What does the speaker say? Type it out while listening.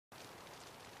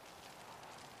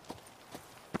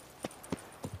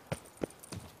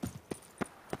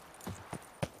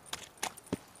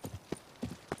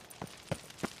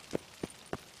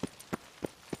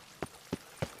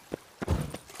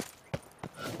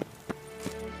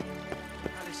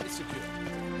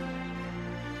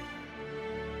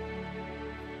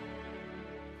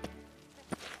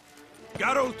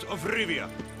Geralt of Rivia,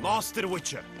 Master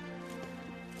Witcher.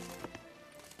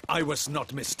 I was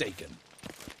not mistaken.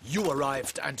 You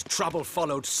arrived and trouble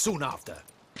followed soon after.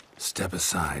 Step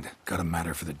aside. Got a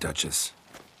matter for the Duchess.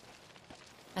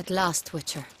 At last,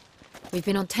 Witcher. We've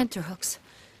been on tenterhooks.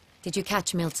 Did you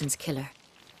catch Milton's killer?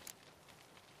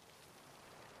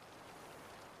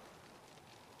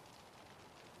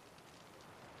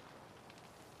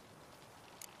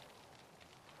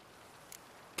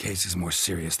 Case is more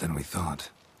serious than we thought.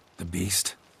 The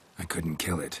beast? I couldn't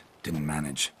kill it. Didn't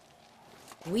manage.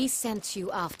 We sent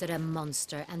you after a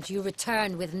monster, and you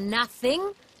return with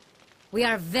nothing? We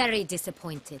are very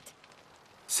disappointed.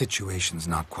 Situation's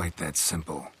not quite that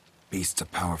simple. Beast's a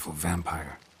powerful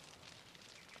vampire.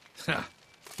 Ha!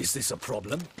 Is this a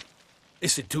problem?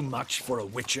 Is it too much for a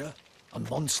witcher? A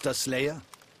monster slayer?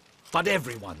 But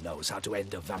everyone knows how to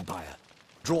end a vampire.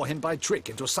 Draw him by trick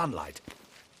into sunlight.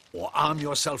 Or arm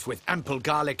yourself with ample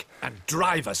garlic and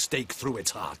drive a stake through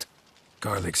its heart.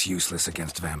 Garlic's useless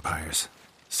against vampires.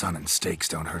 Sun and stakes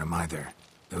don't hurt him either.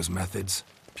 Those methods,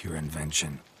 pure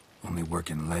invention. Only work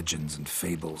in legends and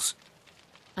fables.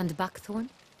 And buckthorn?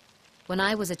 When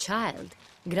I was a child,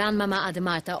 Grandmama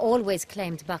Ademarta always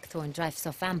claimed buckthorn drives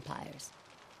off vampires.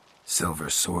 Silver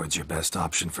sword's your best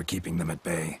option for keeping them at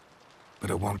bay.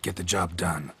 But it won't get the job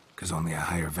done, because only a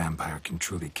higher vampire can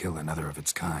truly kill another of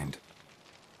its kind.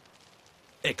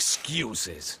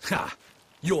 Excuses. Ha!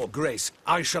 Your Grace,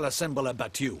 I shall assemble a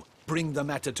battue. Bring the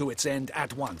matter to its end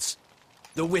at once.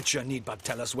 The Witcher need but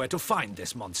tell us where to find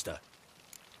this monster.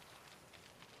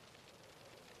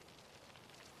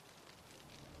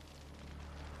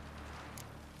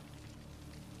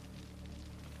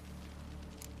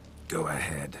 Go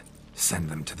ahead. Send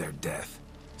them to their death.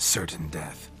 Certain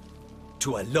death.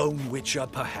 To a lone Witcher,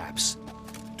 perhaps.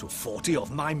 To 40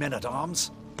 of my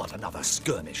men-at-arms, but another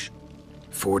skirmish.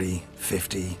 40,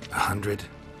 50, 100,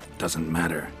 doesn't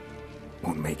matter.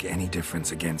 Won't make any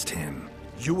difference against him.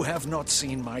 You have not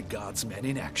seen my guardsmen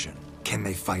in action. Can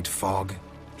they fight fog?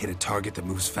 Hit a target that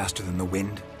moves faster than the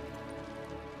wind?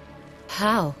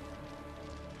 How?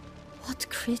 What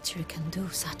creature can do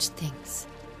such things?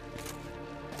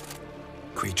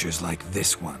 Creatures like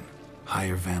this one.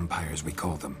 Higher vampires, we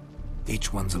call them.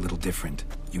 Each one's a little different.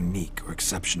 Unique or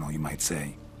exceptional, you might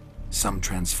say. Some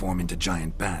transform into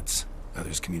giant bats.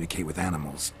 Others communicate with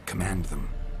animals, command them.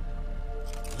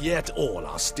 Yet all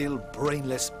are still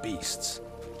brainless beasts.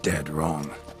 Dead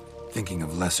wrong. Thinking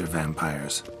of lesser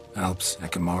vampires. Alps,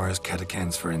 Ekamaras,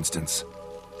 Catacans, for instance.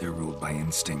 They're ruled by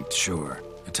instinct, sure.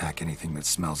 Attack anything that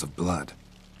smells of blood.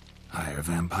 Higher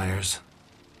vampires?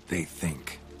 They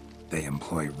think. They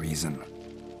employ reason.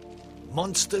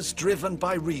 Monsters driven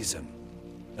by reason.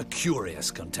 A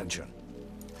curious contention.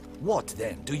 What,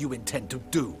 then, do you intend to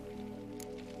do?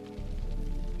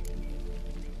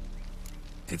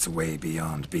 It's way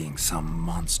beyond being some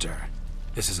monster.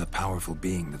 This is a powerful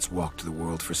being that's walked the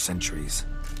world for centuries.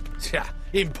 Yeah,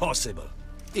 impossible.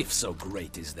 If so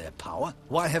great is their power,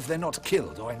 why have they not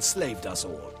killed or enslaved us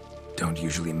all? Don't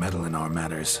usually meddle in our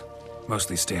matters.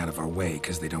 Mostly stay out of our way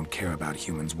because they don't care about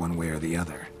humans one way or the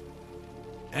other.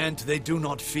 And they do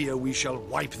not fear we shall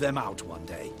wipe them out one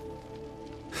day.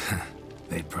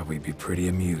 They'd probably be pretty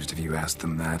amused if you asked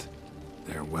them that.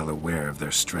 They're well aware of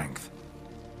their strength.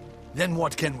 Then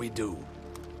what can we do?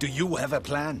 Do you have a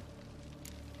plan?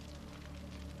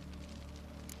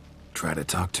 Try to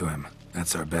talk to him.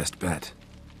 That's our best bet.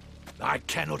 I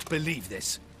cannot believe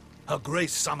this. Her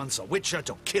Grace summons a Witcher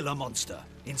to kill a monster.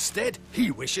 Instead,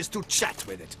 he wishes to chat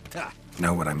with it. Ha.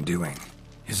 Know what I'm doing.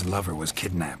 His lover was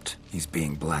kidnapped. He's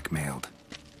being blackmailed.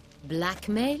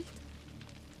 Blackmailed?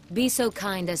 Be so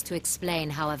kind as to explain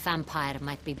how a vampire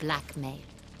might be blackmailed.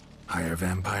 Higher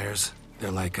vampires? They're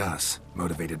like us,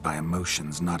 motivated by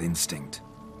emotions, not instinct.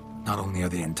 Not only are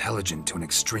they intelligent to an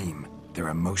extreme, they're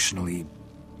emotionally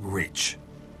rich.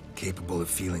 Capable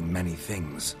of feeling many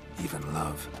things, even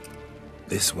love.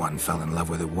 This one fell in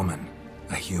love with a woman,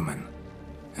 a human.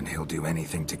 And he'll do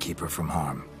anything to keep her from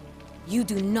harm. You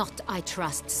do not, I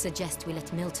trust, suggest we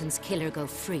let Milton's killer go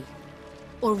free.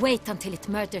 Or wait until it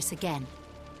murders again.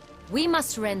 We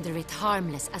must render it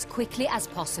harmless as quickly as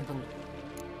possible.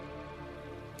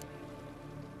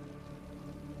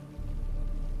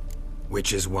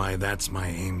 Which is why that's my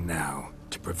aim now,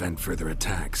 to prevent further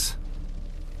attacks.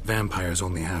 Vampires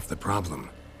only half the problem.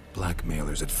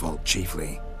 Blackmailers at fault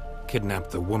chiefly. Kidnap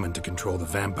the woman to control the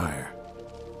vampire.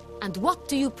 And what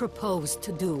do you propose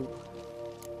to do?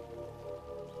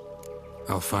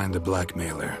 I'll find the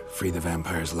blackmailer, free the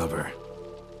vampire's lover.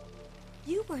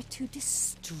 You were to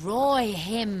destroy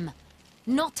him,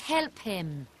 not help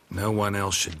him. No one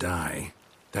else should die.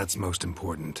 That's most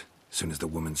important. Soon as the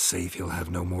woman's safe, he'll have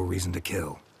no more reason to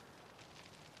kill.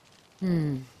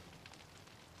 I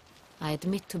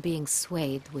admit to being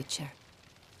swayed, Witcher.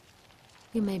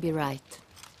 You may be right.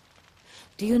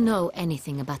 Do you know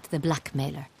anything about the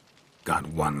blackmailer? Got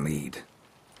one lead.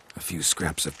 A few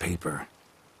scraps of paper.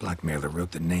 Blackmailer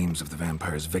wrote the names of the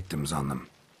vampire's victims on them.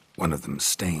 One of them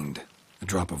stained. A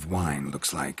drop of wine,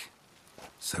 looks like.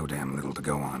 So damn little to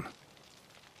go on.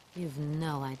 You've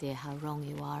no idea how wrong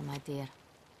you are, my dear.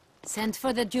 Send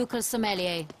for the ducal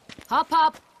sommelier. Hop,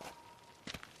 hop!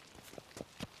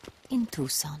 In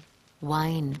Toussaint,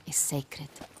 wine is sacred.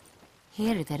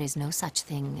 Here there is no such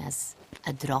thing as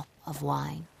a drop of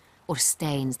wine, or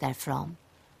stains therefrom.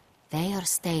 They are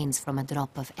stains from a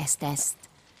drop of Est,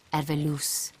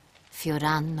 Ervelus,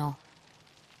 Fiorano.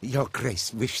 Your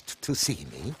Grace wished to see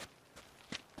me?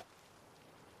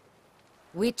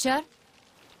 Witcher,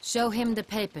 show him the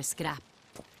paper scrap.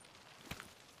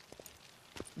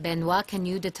 Benoit, can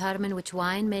you determine which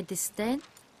wine made this stain?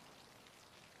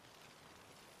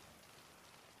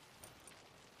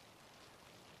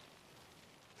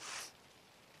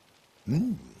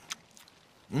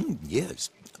 Yes.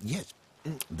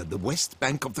 The west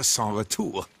bank of the Saint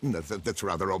Retour. That's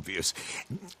rather obvious.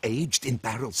 Aged in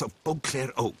barrels of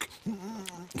Beauclair oak.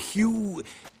 Hue,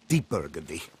 deep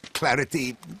burgundy.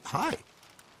 Clarity, high.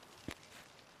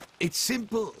 It's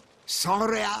simple. Saint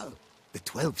Real, the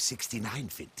 1269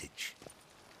 vintage.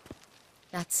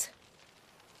 That's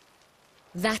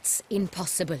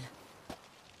impossible.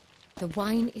 The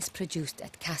wine is produced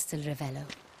at Castel Revello,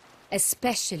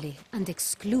 especially and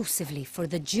exclusively for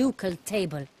the ducal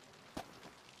table.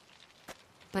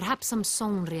 Perhaps some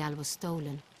Saint Real was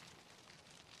stolen.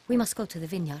 We must go to the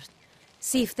vineyard,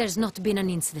 see if there's not been an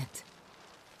incident.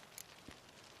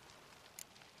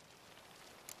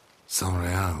 Saint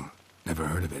Real. Never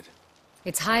heard of it.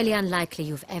 It's highly unlikely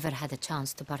you've ever had a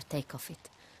chance to partake of it.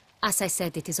 As I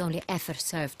said, it is only ever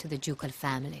served to the ducal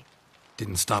family.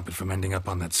 Didn't stop it from ending up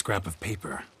on that scrap of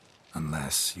paper.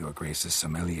 Unless your Grace's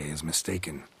sommelier is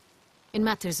mistaken. In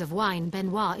matters of wine,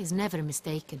 Benoit is never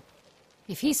mistaken.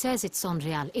 If he says it's Saint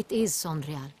Real, it is Saint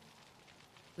Real.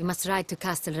 We must ride to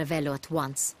Castel Revello at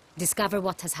once. Discover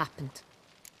what has happened.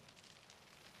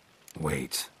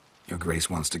 Wait. Your Grace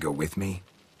wants to go with me?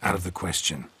 Out of the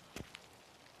question.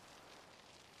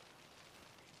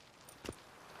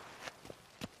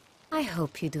 I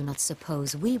hope you do not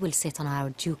suppose we will sit on our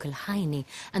ducal hiney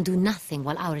and do nothing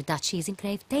while our duchy is in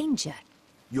grave danger.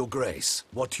 Your Grace,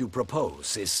 what you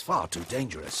propose is far too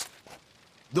dangerous.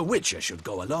 The Witcher should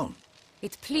go alone.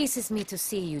 It pleases me to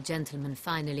see you gentlemen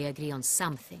finally agree on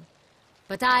something.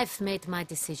 But I've made my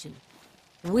decision.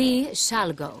 We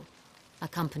shall go,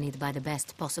 accompanied by the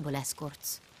best possible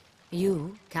escorts.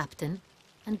 You, Captain,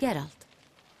 and Geralt.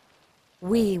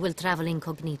 We will travel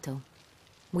incognito.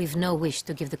 We've no wish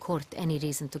to give the court any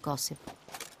reason to gossip.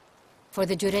 For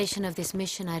the duration of this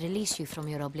mission, I release you from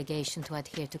your obligation to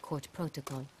adhere to court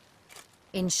protocol.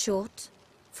 In short,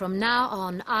 from now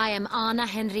on, I am Anna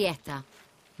Henrietta,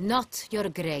 not your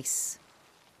Grace.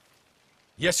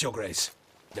 Yes, Your Grace.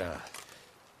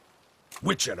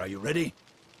 Witcher, are you ready?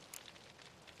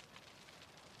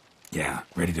 Yeah,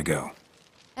 ready to go.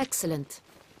 Excellent.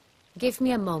 Give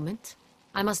me a moment.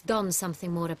 I must don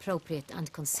something more appropriate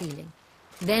and concealing.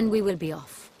 Then we will be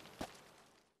off.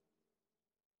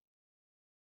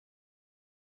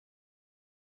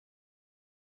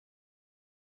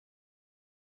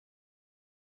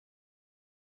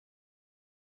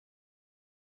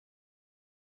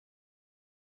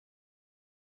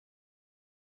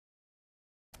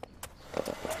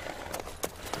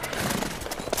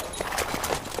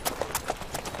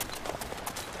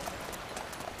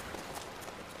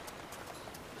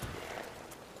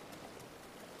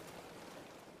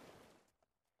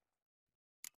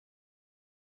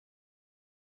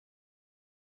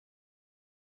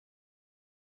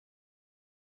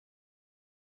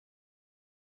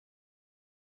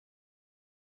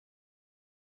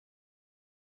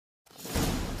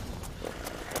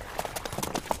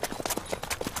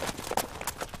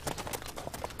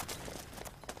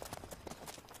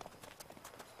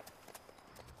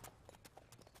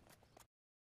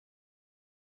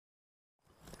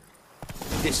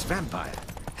 This vampire,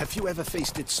 have you ever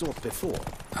faced its sort before?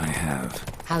 I have.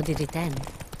 How did it end?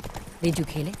 Did you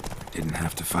kill it? Didn't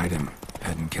have to fight him.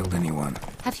 Hadn't killed anyone.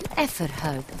 Have you ever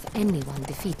heard of anyone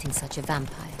defeating such a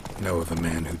vampire? Know of a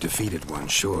man who defeated one,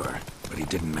 sure, but he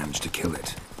didn't manage to kill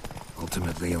it.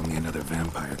 Ultimately, only another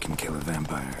vampire can kill a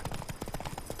vampire.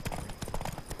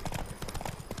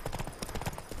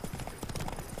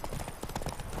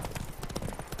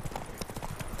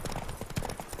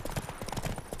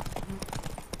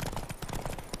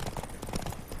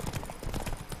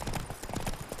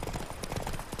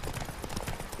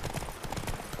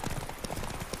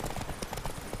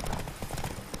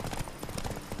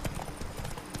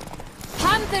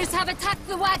 Others have attacked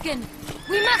the wagon!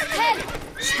 We must help!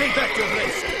 Stay back, your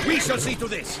grace. We shall see to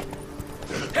this.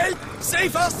 Help!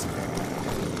 Save us!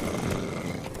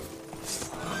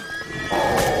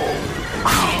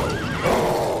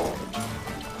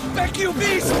 Back, you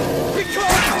beast!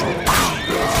 Because...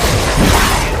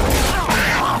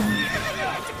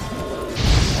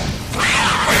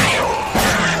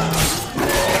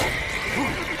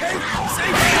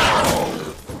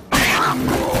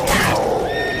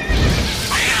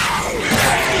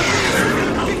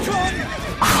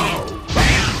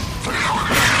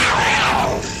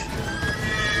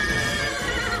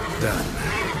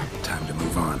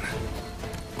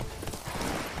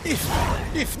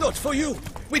 If not for you,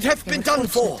 we'd have been done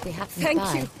for. Thank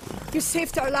you. You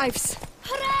saved our lives.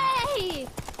 Hooray!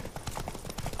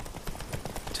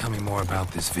 Tell me more about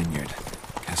this vineyard,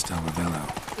 Castel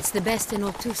Ravello. It's the best in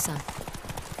all Toussaint.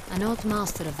 An old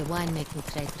master of the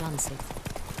winemaking trade runs it.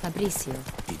 Fabricio.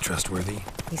 He trustworthy?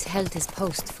 He's held his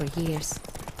post for years.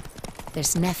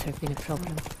 There's never been a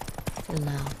problem. Till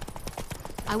now.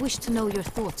 I wish to know your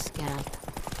thoughts, Geralt.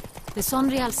 The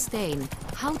Sonreal stain,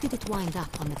 how did it wind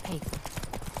up on the paper?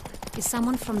 Is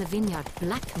someone from the vineyard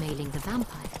blackmailing the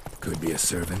vampire? Could be a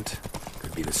servant.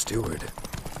 Could be the steward.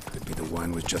 Could be the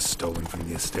wine was just stolen from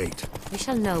the estate. We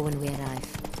shall know when we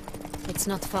arrive. It's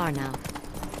not far now.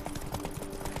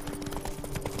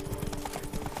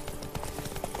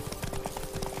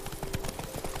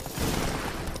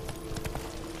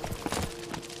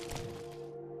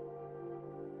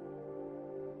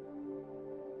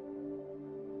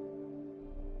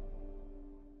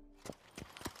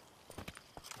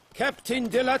 Captain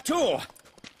de la Tour,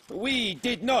 we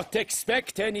did not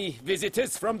expect any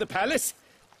visitors from the palace.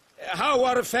 How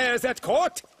are affairs at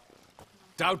court?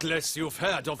 Doubtless you've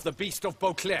heard of the Beast of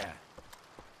Beauclair.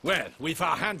 Well, we've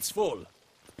our hands full.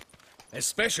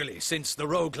 Especially since the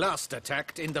rogue last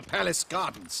attacked in the palace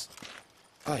gardens.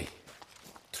 I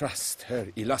trust Her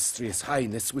Illustrious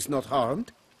Highness was not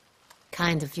harmed?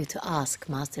 Kind of you to ask,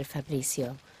 Master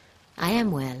Fabricio. I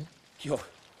am well. Your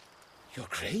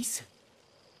Grace?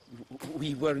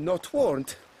 We were not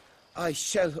warned. I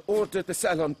shall order the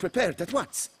salon prepared at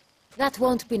once. That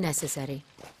won't be necessary.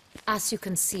 As you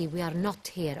can see, we are not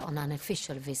here on an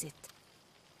official visit.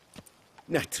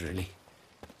 Naturally.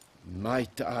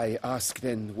 Might I ask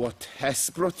then what has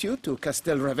brought you to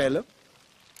Castel Ravello?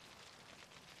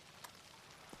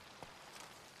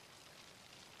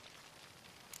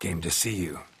 Came to see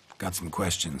you. Got some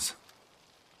questions.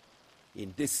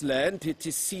 In this land, it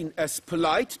is seen as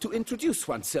polite to introduce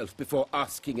oneself before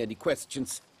asking any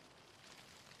questions.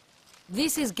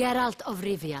 This is Geralt of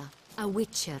Rivia, a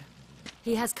witcher.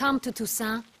 He has come to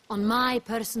Toussaint on my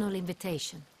personal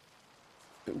invitation.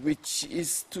 Which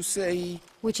is to say...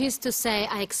 Which is to say,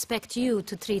 I expect you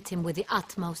to treat him with the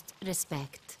utmost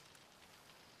respect.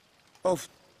 Of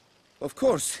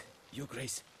course, Your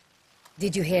Grace.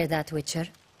 Did you hear that, Witcher?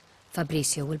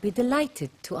 Fabricio will be delighted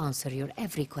to answer your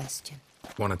every question.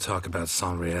 Want to talk about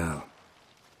Sonreal?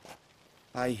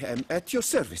 I am at your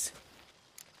service.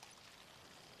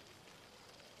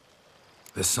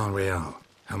 The Sonreal.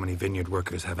 How many vineyard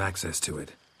workers have access to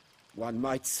it? One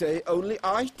might say only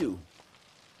I do.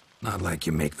 Not like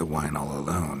you make the wine all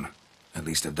alone. At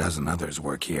least a dozen others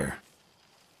work here.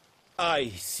 I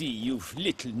see you've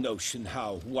little notion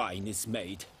how wine is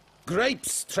made.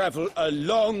 Grapes travel a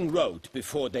long road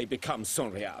before they become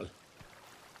Sonreal.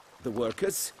 The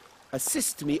workers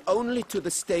assist me only to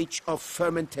the stage of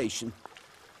fermentation.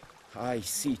 I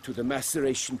see to the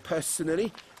maceration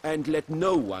personally and let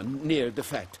no one near the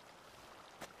fat.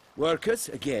 Workers,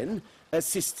 again,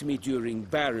 assist me during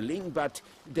barreling, but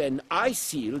then I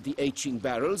seal the aging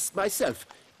barrels myself,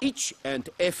 each and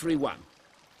every one.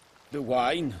 The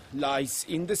wine lies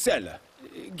in the cellar,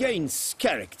 gains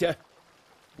character.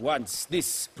 Once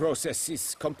this process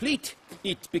is complete,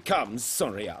 it becomes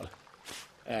Sonreal.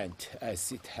 And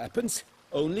as it happens,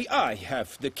 only I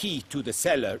have the key to the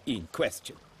cellar in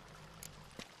question.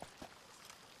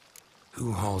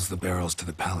 Who hauls the barrels to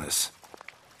the palace?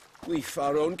 We've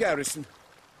our own garrison.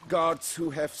 Guards who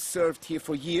have served here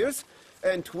for years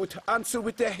and would answer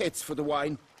with their heads for the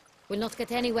wine. We'll not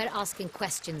get anywhere asking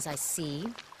questions, I see.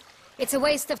 It's a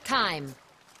waste of time.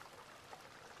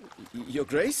 Your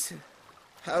Grace?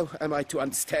 How am I to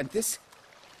understand this?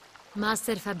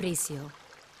 Master Fabricio,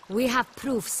 we have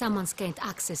proof someone's gained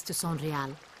access to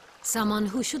Sonreal. Someone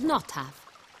who should not have,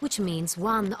 which means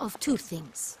one of two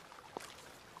things.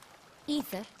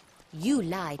 Either you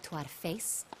lie to our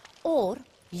face, or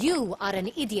you are an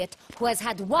idiot who has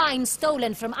had wine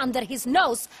stolen from under his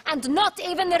nose and not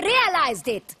even realized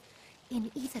it.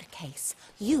 In either case,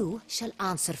 you shall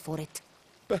answer for it.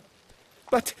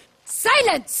 But...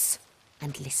 Silence!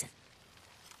 And listen.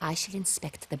 I shall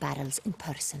inspect the barrels in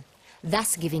person,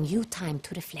 thus giving you time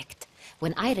to reflect.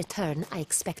 When I return, I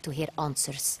expect to hear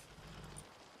answers.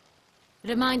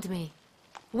 Remind me,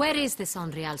 where is this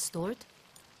Unreal stored?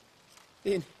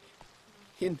 In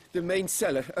the main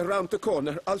cellar, around the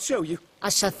corner. I'll show you. I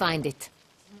shall find it.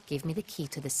 Give me the key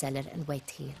to the cellar and wait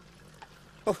here.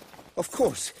 Oh, of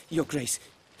course, Your Grace.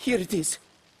 Here it is.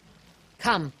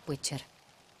 Come, Witcher.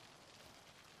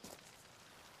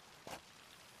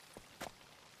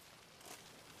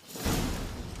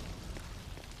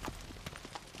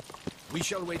 We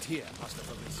shall wait here, Master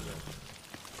Fabrizio.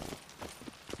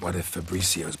 What if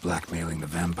Fabricio's blackmailing the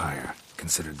vampire?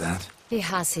 Considered that? He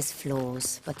has his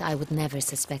flaws, but I would never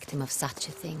suspect him of such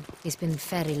a thing. He's been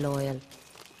very loyal.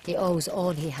 He owes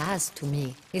all he has to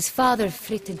me. His father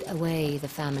frittered away the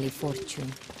family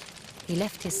fortune. He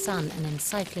left his son an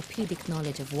encyclopedic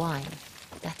knowledge of wine.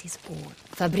 That is all.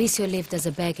 Fabrizio lived as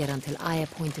a beggar until I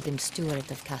appointed him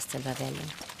steward of Castel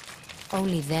Ravello.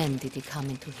 Only then did he come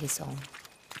into his own.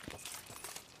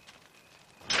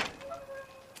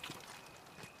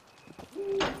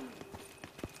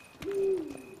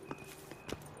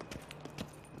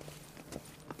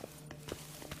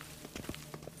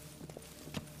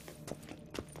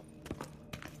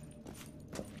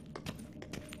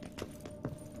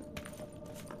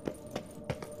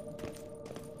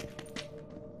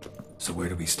 So where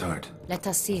do we start? Let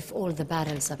us see if all the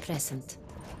barrels are present.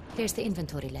 Here's the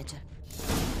inventory ledger.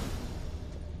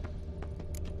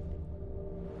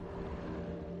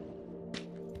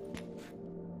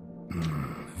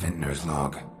 Vintner's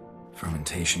log.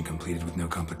 Fermentation completed with no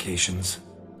complications.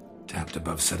 Tapped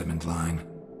above sediment line.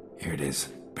 Here it is.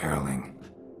 Barreling.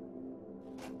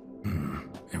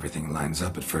 Everything lines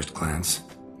up at first glance.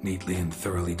 Neatly and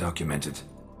thoroughly documented.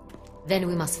 Then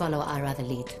we must follow our other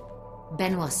lead.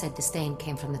 Benoit said the stain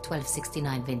came from the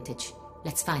 1269 vintage.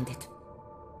 Let's find it.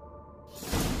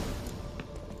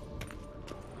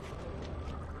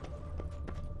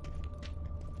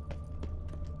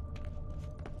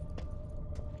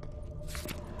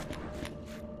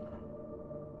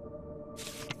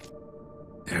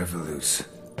 Ervelous.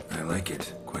 I like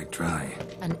it. Quite dry.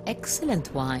 An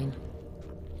excellent wine.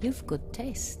 You've good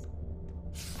taste.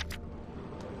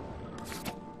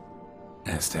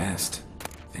 Est.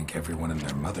 Think everyone and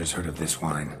their mother's heard of this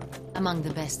wine. Among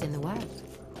the best in the world.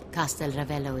 Castel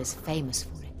Ravello is famous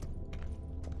for it.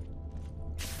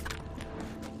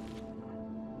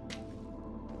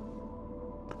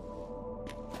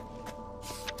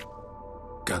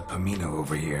 Got Pomino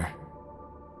over here.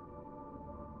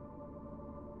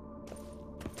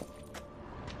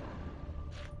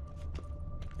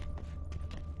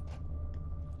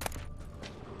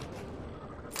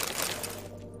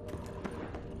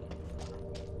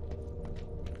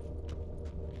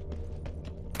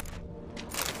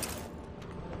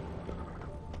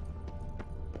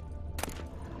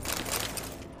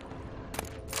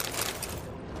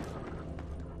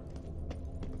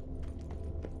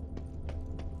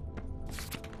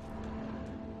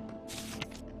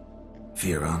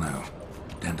 Fiorano.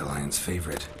 Dandelion's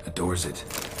favorite. Adores it.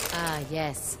 Ah,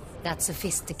 yes. That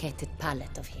sophisticated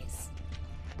palate of his.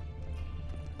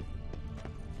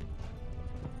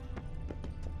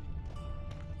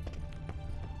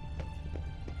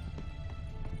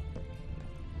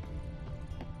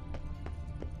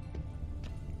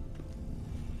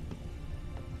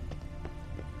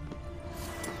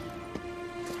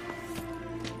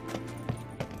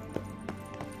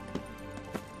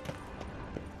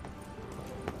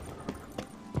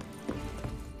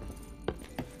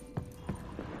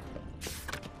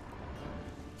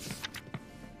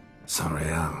 San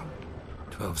Real.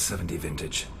 1270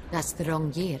 vintage. That's the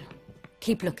wrong year.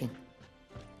 Keep looking.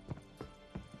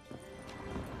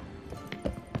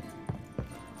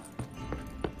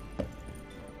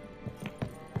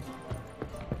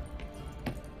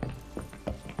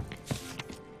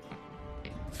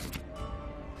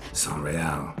 San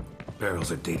Real.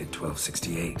 Barrels are dated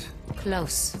 1268.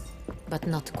 Close, but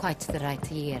not quite the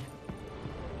right year.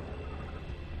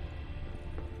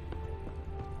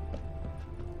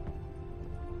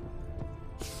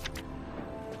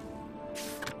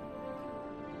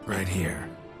 Right here.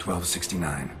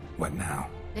 1269. What now?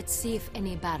 Let's see if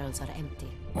any barrels are empty.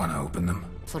 Wanna open them?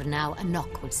 For now, a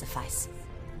knock will suffice.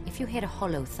 If you hear a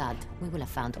hollow thud, we will have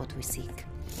found what we seek.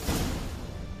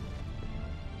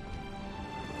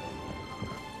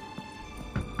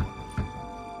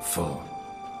 Full.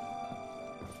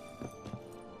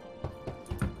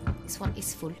 This one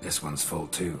is full. This one's full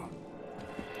too.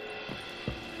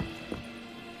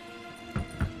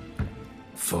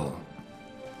 Full.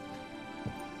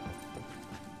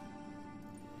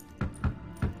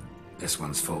 this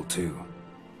one's full too.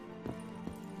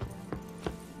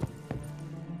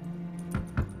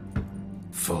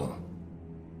 Full.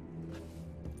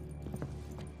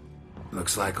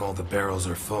 Looks like all the barrels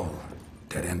are full.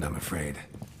 Dead end, I'm afraid.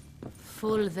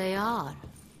 Full they are.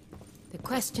 The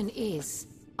question is,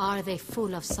 are they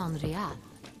full of Sonreal?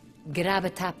 Grab a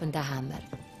tap and a hammer.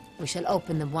 We shall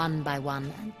open them one by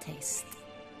one and taste.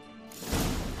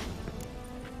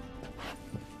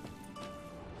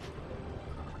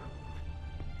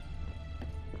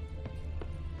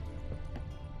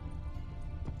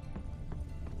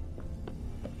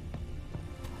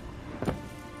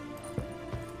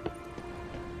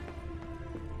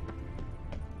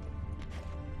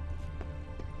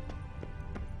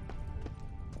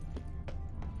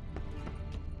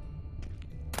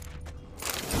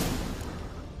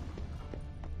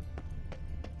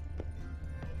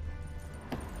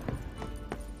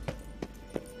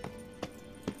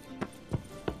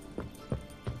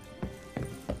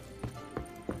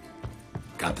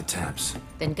 Got the taps.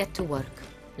 Then get to work.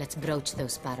 Let's broach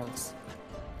those barrels.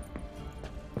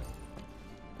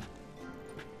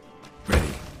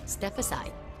 Ready. Step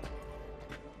aside.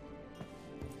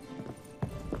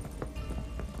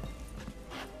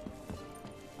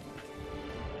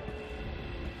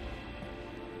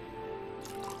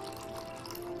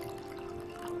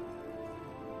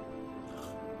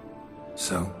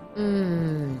 So?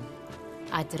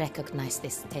 I'd recognize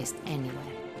this taste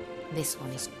anywhere. This one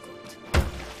is good.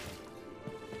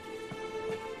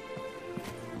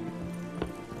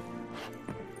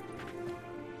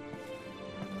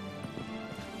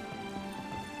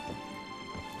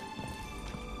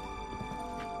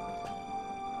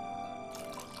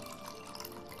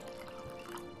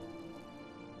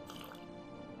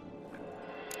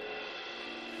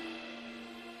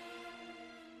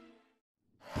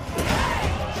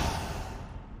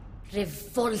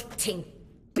 Revolting,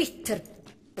 bitter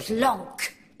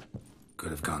plonk.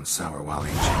 Could have gone sour while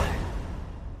aging.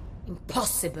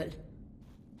 Impossible.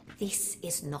 This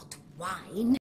is not wine.